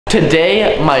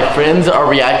Today, my friends are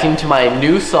reacting to my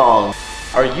new song.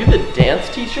 Are you the dance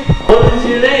teacher? What is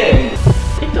your name?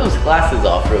 Take those glasses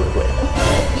off real quick.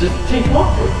 Just take them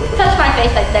off real quick. Touch my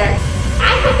face like there.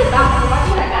 I put the dog on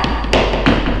watching like that.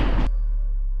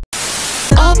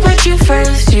 I'll put you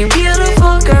first, you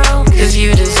beautiful girl, cause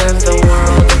you deserve the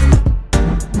world.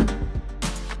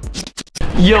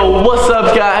 Yo, what's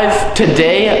up guys?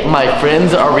 Today, my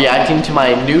friends are reacting to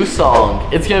my new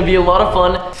song. It's gonna be a lot of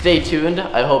fun. Stay tuned.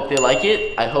 I hope they like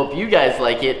it. I hope you guys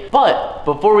like it. But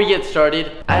before we get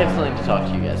started, I have something to talk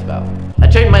to you guys about. I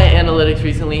checked my analytics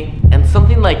recently, and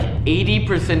something like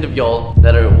 80% of y'all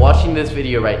that are watching this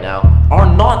video right now are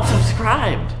not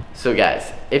subscribed. So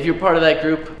guys, if you're part of that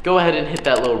group, go ahead and hit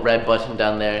that little red button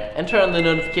down there and turn on the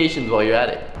notifications while you're at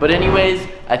it. But anyways,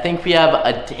 I think we have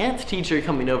a dance teacher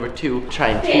coming over to try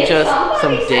and teach us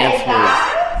some dance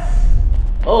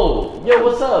moves. Oh, yo,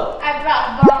 what's up? I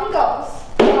brought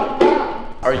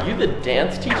bongos. Are you the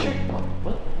dance teacher?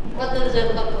 What? What does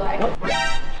it look like? What?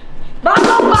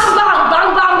 Bongo, bong, bong,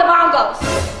 bong, bong, the bongos.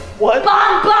 What?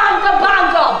 Bong, bong, the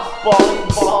bongos. Bong,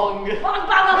 bong. Bong,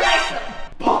 bong, likes them.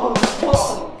 Bong,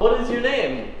 bong. What is your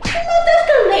name? I don't ask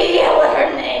the lady what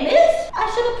her name is. I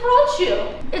should approach you.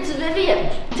 It's Vivian.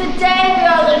 Today we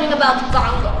are learning about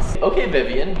bongos. Okay,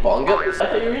 Vivian, bongos. I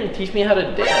thought you were gonna teach me how to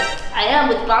dance. I am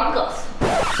with bongos.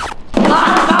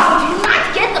 Bong, bong. Do you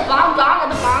not get the bong, bong,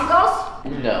 and the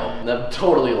bongos? No, I'm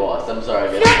totally lost. I'm sorry,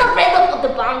 Feel Vivian. the rhythm of the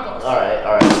bongos.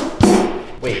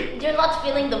 Alright. Wait. You're not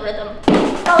feeling the rhythm.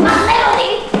 No, not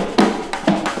literally.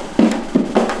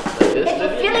 Like this, If you're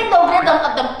Vivian? feeling the rhythm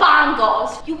of the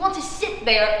bongos, you want to sit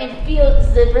there and feel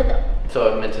the rhythm.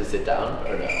 So I'm meant to sit down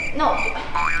or no? No.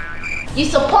 You're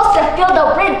supposed to feel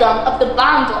the rhythm of the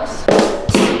bongos.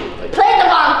 Like, Play the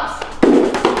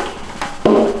bongos.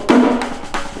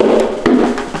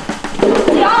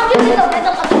 See, I'm feeling the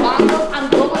rhythm of the bongos. I'm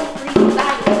going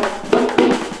freestyle.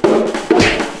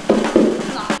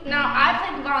 No. Now I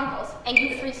play the bongos and you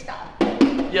freestyle.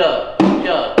 yeah.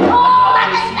 Oh,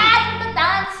 like that with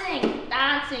the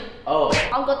dancing. Oh,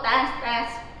 I'll go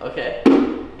dance. okay.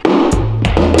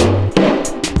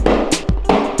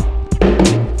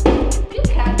 You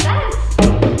can't dance.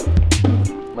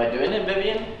 Am I doing it,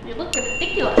 Vivian? You look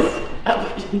ridiculous.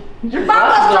 Your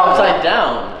glasses are upside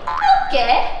down.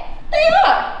 Okay, they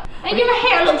are. And your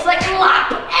hair looks like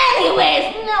lop.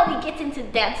 Anyways, now we get into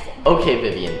dancing. Okay,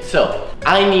 Vivian, so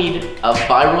I need a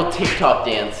viral TikTok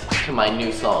dance to my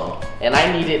new song. And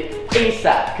I need it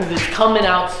ASAP, because it's coming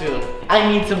out soon. I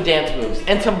need some dance moves,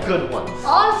 and some good ones.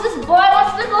 Oh, this boy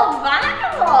wants to go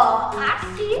viral.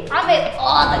 I see. I made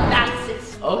all the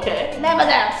dances. Okay. Never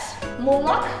dance.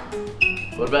 Moonwalk,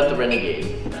 What about the Renegade?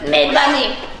 made by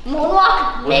me.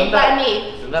 Moonwalk, made by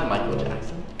me. Isn't that Michael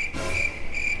Jackson?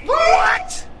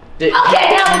 What? Did-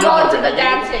 Okay, now you we know go into the Renegade?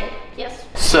 dancing. Yes.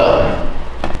 So,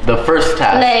 the first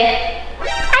task. Play.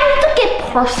 I need to get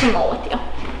personal with you.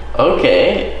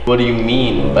 Okay. What do you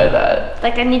mean by that?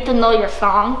 Like I need to know your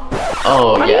song.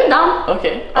 Oh, Are yeah. you dumb?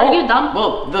 Okay. Are you dumb?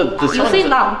 Well, the You song's- say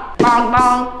dumb. Bong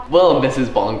bong. Well,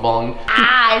 Mrs. Bong Bong.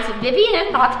 Ah, it's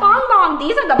Vivian, not bong bong.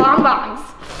 These are the bong bongs.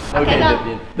 Okay, now-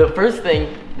 Vivian. The first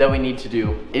thing that we need to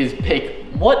do is pick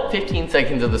what 15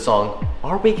 seconds of the song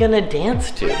are we gonna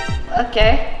dance to?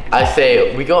 Okay. I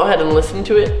say we go ahead and listen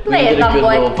to it. Play we it, get a dumb good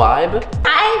boy. little vibe.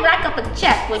 I rack up a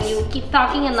check when you keep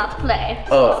talking and not play.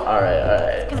 Oh,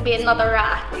 alright. It's gonna be another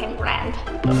 10 grand.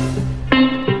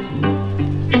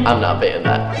 I'm not paying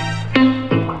that.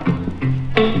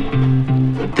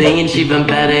 Thinking she been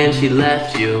better and she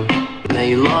left you. Now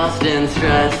you lost in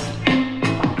stress.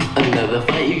 Another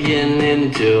fight you getting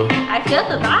into. I feel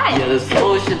the vibe. Yeah, this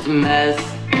whole shit's a mess.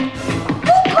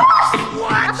 Of course!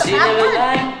 That's She a never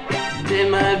bad liked,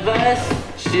 did my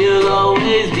advice. She'll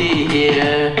always be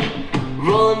here.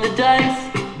 Rolling the dice,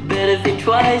 better think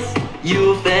twice.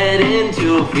 You fed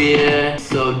into fear.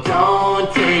 So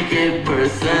don't take it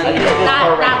personal.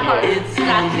 Not that part. It's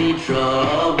only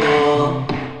trouble.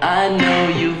 I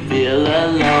know you feel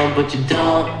alone, but you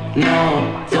don't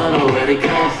know where to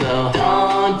go. So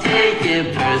don't take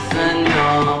it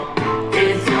personal.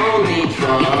 It's only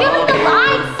trouble. You're feeling the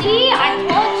vibe, see? I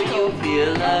told you. You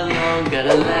feel alone,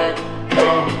 gotta let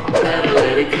go, better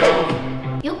let it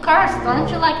go. You curse, don't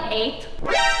you like 8?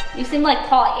 You seem like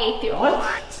tall 8-year-old.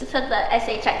 What? You said the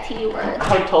S-H-I-T word.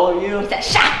 How tall are you? You said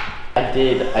shut. I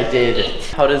did.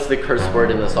 How does the curse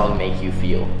word in the song make you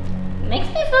feel? Makes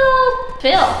me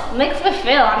feel. Makes me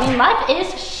feel. I mean, life is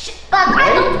shit. But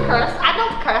I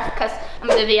don't curse because I'm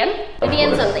Vivian.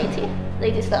 Vivian's a lady.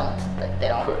 Ladies don't. Like, they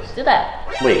don't do that.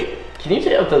 Wait, Can you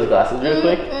take off those glasses real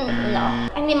quick? No.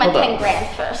 I need my Hold on. 10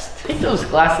 grand first. Take those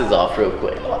glasses off real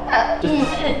quick.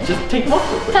 Just take them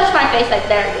off real quick. Touch my face, I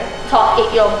dare you. Tall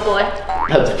 8-year-old boy.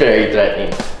 That's very threatening.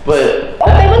 But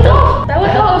They went off. That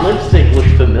went that off. lipstick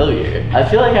looks familiar. I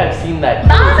feel like I've seen that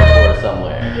Does it? before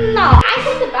somewhere. No, I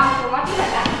took the bathroom. Watch my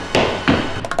back.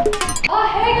 Oh,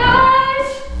 hey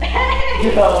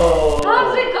guys. Yo.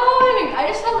 How's it going? I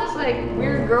just saw this like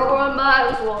weird girl run by.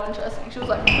 It was a little interesting. She was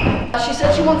like, she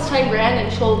said she wants 10 grand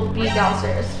and she'll be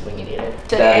downstairs when you need it.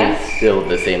 To That dance. is still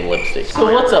the same lipstick.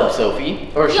 So what's up, Sophie?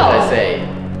 Or should Yo. I say,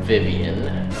 Vivian?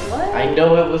 What? I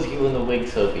know it was you in the wig,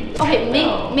 Sophie. Okay,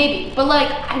 No. maybe, but like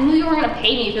I knew you weren't gonna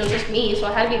pay me if it was just me, so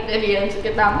I had to be Vivian to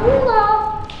get that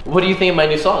moolah. What do you think of my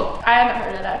new song? I haven't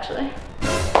heard it actually.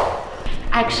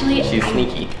 Actually, She's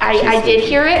sneaky. I did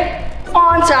hear it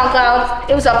on SoundCloud.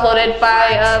 It was uploaded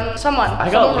by someone. I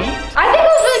got Someone- leaked? I think it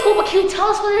was really cool, but can you tell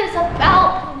us what it's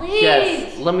about, please?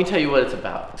 Yes, let me tell you what it's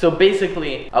about. So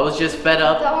basically, I was just fed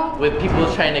up with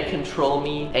people trying to control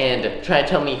me and try to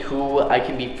tell me who I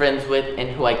can be friends with and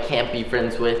who I can't be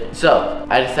friends with. So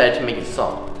I decided to make a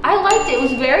song. I liked it. It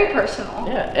was very personal.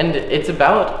 Yeah, and it's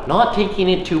about not taking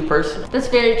it too personal. That's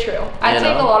very true. I You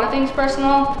take know? a lot of things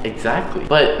personal. Exactly.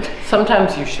 But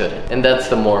sometimes you shouldn't. And that's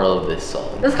the moral of this song.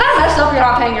 It's kind of messed up you're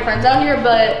not paying your friends out here,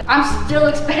 but I'm still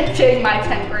expecting my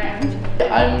 10 grand.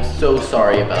 I'm so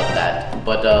sorry about that.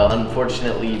 But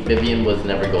unfortunately, Vivian was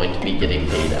never going to be getting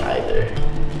paid either.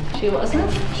 She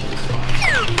wasn't? She was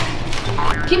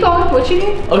wrong. Keep going. What you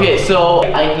need? Okay, so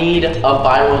I need a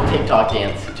viral TikTok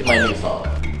dance to my new song.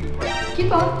 Keep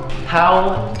going.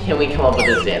 How can we come up with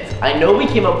this dance? I know we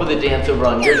came up with a dance over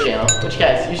on your channel, which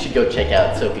guys, you should go check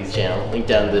out Sophie's channel. Link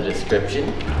down in the description.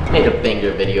 Made a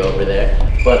banger video over there.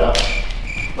 But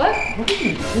What? what are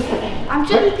you doing? I'm What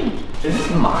do you just. think? Is this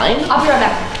mine? I'll be right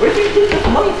back. Where did you get this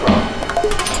money from?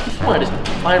 I just wanted a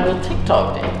viral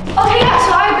TikTok dance. Okay, yeah,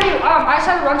 so I agree. I just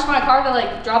had to run to my car to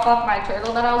like drop off my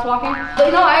turtle that I was walking.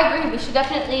 But no, I agree. We should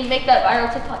definitely make that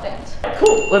viral TikTok dance.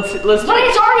 Cool. Let's But do it.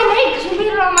 it's already made because we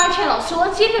made it on my channel. So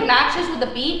let's see if it matches with the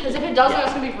beat. Because if it doesn't,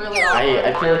 it's gonna be really awkward.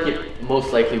 I feel like it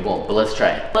most likely won't, but let's try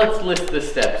it. Let's list the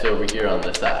steps over here on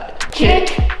the side.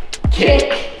 Kick,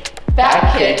 kick,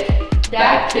 back kick,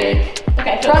 back kick.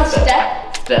 Okay, front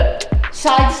step, Step,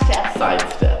 side step. side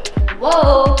step.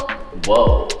 Whoa,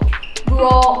 Whoa.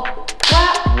 roll,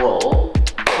 clap, Roll,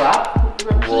 clap,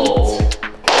 repeat. roll,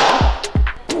 clap,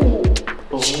 Boom,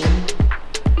 boom.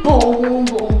 boom, boom,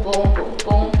 boom, boom,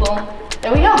 boom, boom.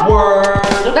 There we go. Word.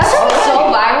 That's gonna be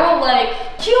so viral.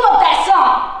 Like, cue up that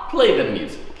song. Play the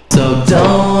music. So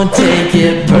don't take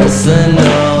it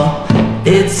personal,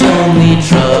 it's only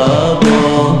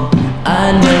trouble.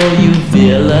 I know you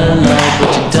feel alone,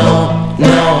 but you don't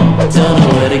know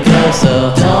where to go.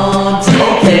 So don't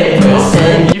take it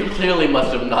personal. You clearly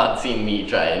must have not seen me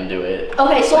try and do it.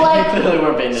 Okay, so You like clearly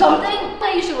weren't paying attention. something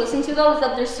that you should listen to though is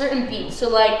that there's certain beats. So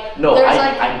like No, there's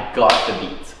I got the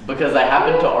beats because I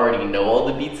happen to already know all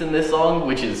the beats in this song,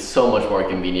 which is so much more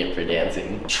convenient for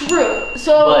dancing. true.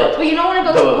 So but you know when it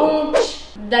goes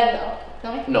the- boom, then go.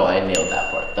 No? No, I nailed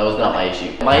that part. That was not my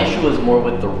issue. My issue was more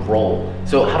with the roll.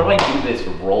 So how do I do this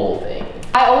roll thing?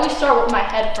 I always start with my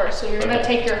head first. So you're gonna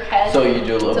Okay. take your head. So you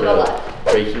do a little To bit the of left.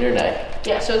 breaking your neck.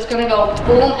 Yeah, so it's gonna go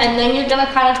boom, and then you're gonna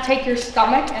kind of take your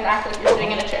stomach and act like you're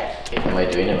sitting in a chair. Okay, am I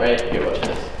doing it right? Here, watch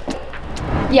this.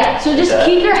 Yeah, so just that?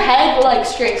 keep your head like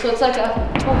straight. So it's like a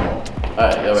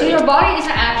Alright, alright. So your body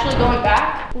isn't actually going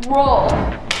back. Roll.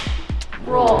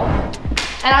 Roll.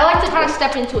 And I like to kind of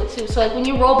step into it too. So like when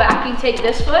you roll back, you take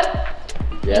this foot,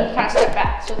 Yeah. kind of step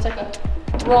back. So it's like a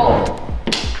roll.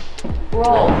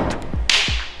 Roll.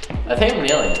 I think I'm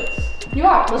nailing this. You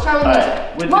are. Let's try with All right,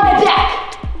 music. with Run it music. back.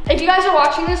 If you guys are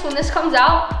watching this, when this comes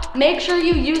out, make sure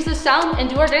you use this sound and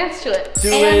do our dance to it.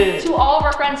 Do and it. to all of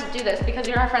our friends that do this because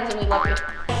you're our friends and we love you.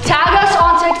 Tag us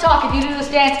on TikTok if you do this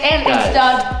dance and Guys,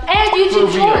 Insta and For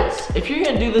YouTube real. Shorts. If you're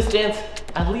gonna do this dance,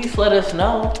 at least let us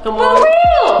know. Come For on.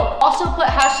 real! Also put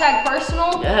hashtag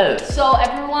personal. Yes. So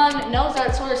everyone knows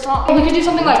that sort of song. We could do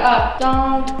something like,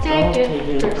 don't take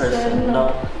it personal.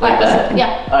 Like that?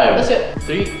 Yeah. Alright, Let's do it.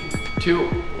 3, 2,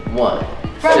 1.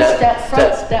 Front step,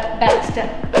 back step. back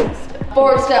step.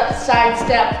 Forward step, side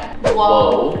step.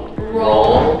 Whoa,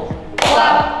 roll,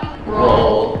 clap,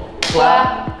 roll,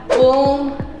 clap.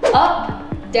 boom, up,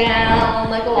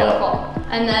 down, like a waterfall.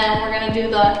 And then we're gonna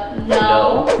do the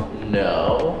no.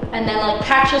 No. And then like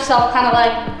pat yourself kind of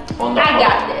like, On the I heart.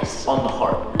 got this. On the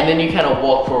heart. And then you kind of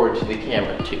walk forward to the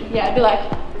camera too. Yeah, be like,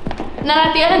 and then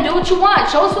at the end, do what you want.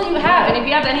 Show us what you have. And if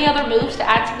you have any other moves to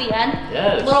add to the end,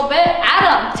 Yes. a little bit,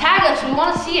 add them. Tag us. We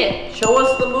want to see it. Show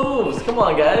us the moves. Come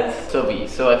on, guys. Sophie,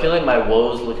 so I feel like my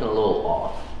woe's looking a little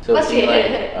off. So Let's see it, like,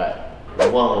 hit it. Alright.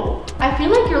 Whoa. I feel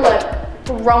like you're like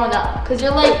throwing up, because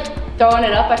you're like throwing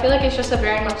it up. I feel like it's just a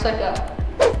very much like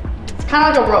it's kind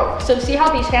of like a rope. So see how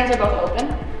these hands are both open?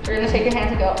 You're gonna take your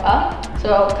hands and go up.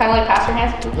 So kind of like pass your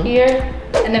hands here,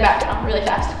 and then back down really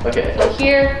fast. Okay. So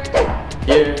here, down.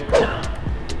 Here, down.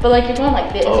 But like you're going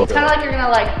like this. Oh, it's kind of like you're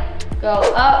gonna like go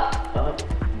up,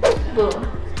 boom,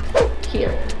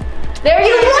 here. There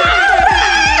you go!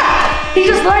 He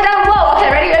just lowered down low. Okay,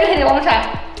 ready? Hit it one more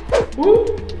time. Woo.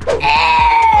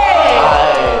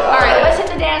 Hey! Alright, let's hit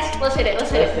the dance. Let's hit it.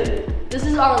 This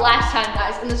is our last time,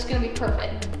 guys, and this is gonna be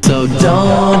perfect. So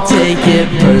don't take it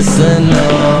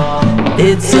personal,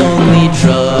 it's only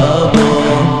trouble.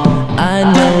 I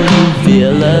know you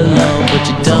feel alone, but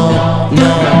you don't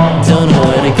know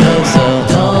where to go. So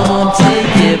don't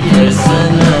take it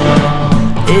personal,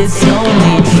 it's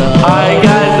only trouble. Alright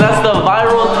guys, that's the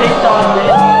viral TikTok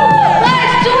video.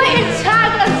 Let's do it and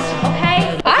tag us, okay?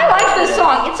 I like this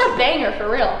song. It's a banger for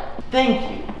real. Thank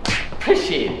you.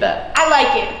 Appreciate that. I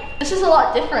like it. This is a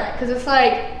lot different because it's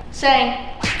like saying,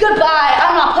 goodbye,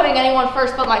 I'm not putting anyone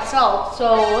first but myself.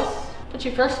 So let's put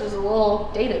you first is a little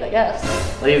dated, I guess.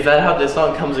 Like, is that how this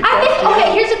song comes across to you?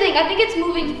 Okay, here's the thing. I think it's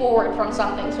moving forward from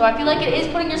something. So I feel like it is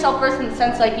putting yourself first in the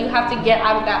sense like you have to get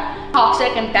out of that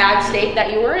toxic and bad state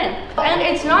that you were in. And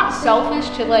it's not selfish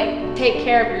to like take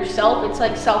care of yourself. It's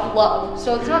like self-love.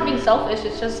 So it's not being selfish.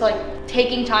 It's just like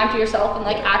taking time to yourself and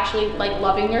like actually like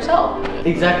loving yourself.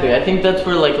 Exactly. I think that's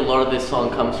where like a lot of this song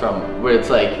comes from, where it's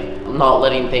like not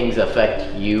letting things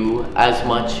affect you as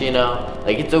much, you know?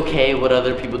 Like, it's okay what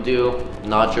other people do,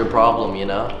 not your problem, you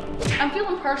know? I'm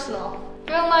feeling personal.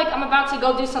 Feeling like I'm about to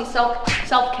go do some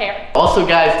self-care. Also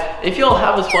guys, if y'all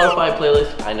have a Spotify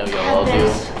playlist, I know y'all all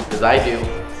do, because I do,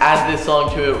 add this song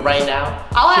to it right now.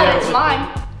 I'll add it with to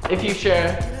mine. me. If you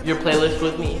share your playlist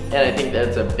with me, and I think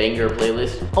that's a banger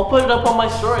playlist, I'll put it up on my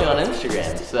story on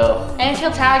Instagram, so. And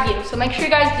she'll tag you, so make sure you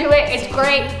guys do it. It's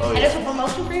great, Oh, and yeah. it's a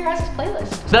promotion for your guys'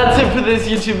 playlist. That's it for this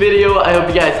YouTube video. I hope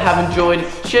you guys have enjoyed.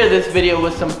 Share this video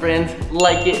with some friends,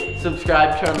 like it,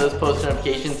 subscribe, turn on those post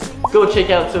notifications. Go check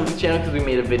out Sophie's channel because we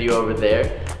made a video over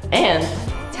there. And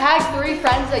Tag 3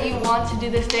 friends that you want to do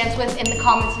this dance with in the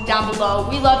comments down below.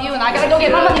 We love you, and I gotta go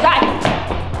get my money back.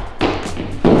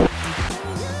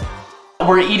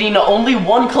 we're eating only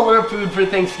one color of food for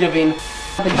Thanksgiving. It's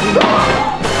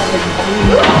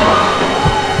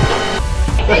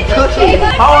okay,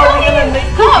 How are we gonna make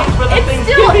cookies for the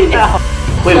Thanksgiving now?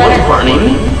 Wait, what's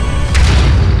burning?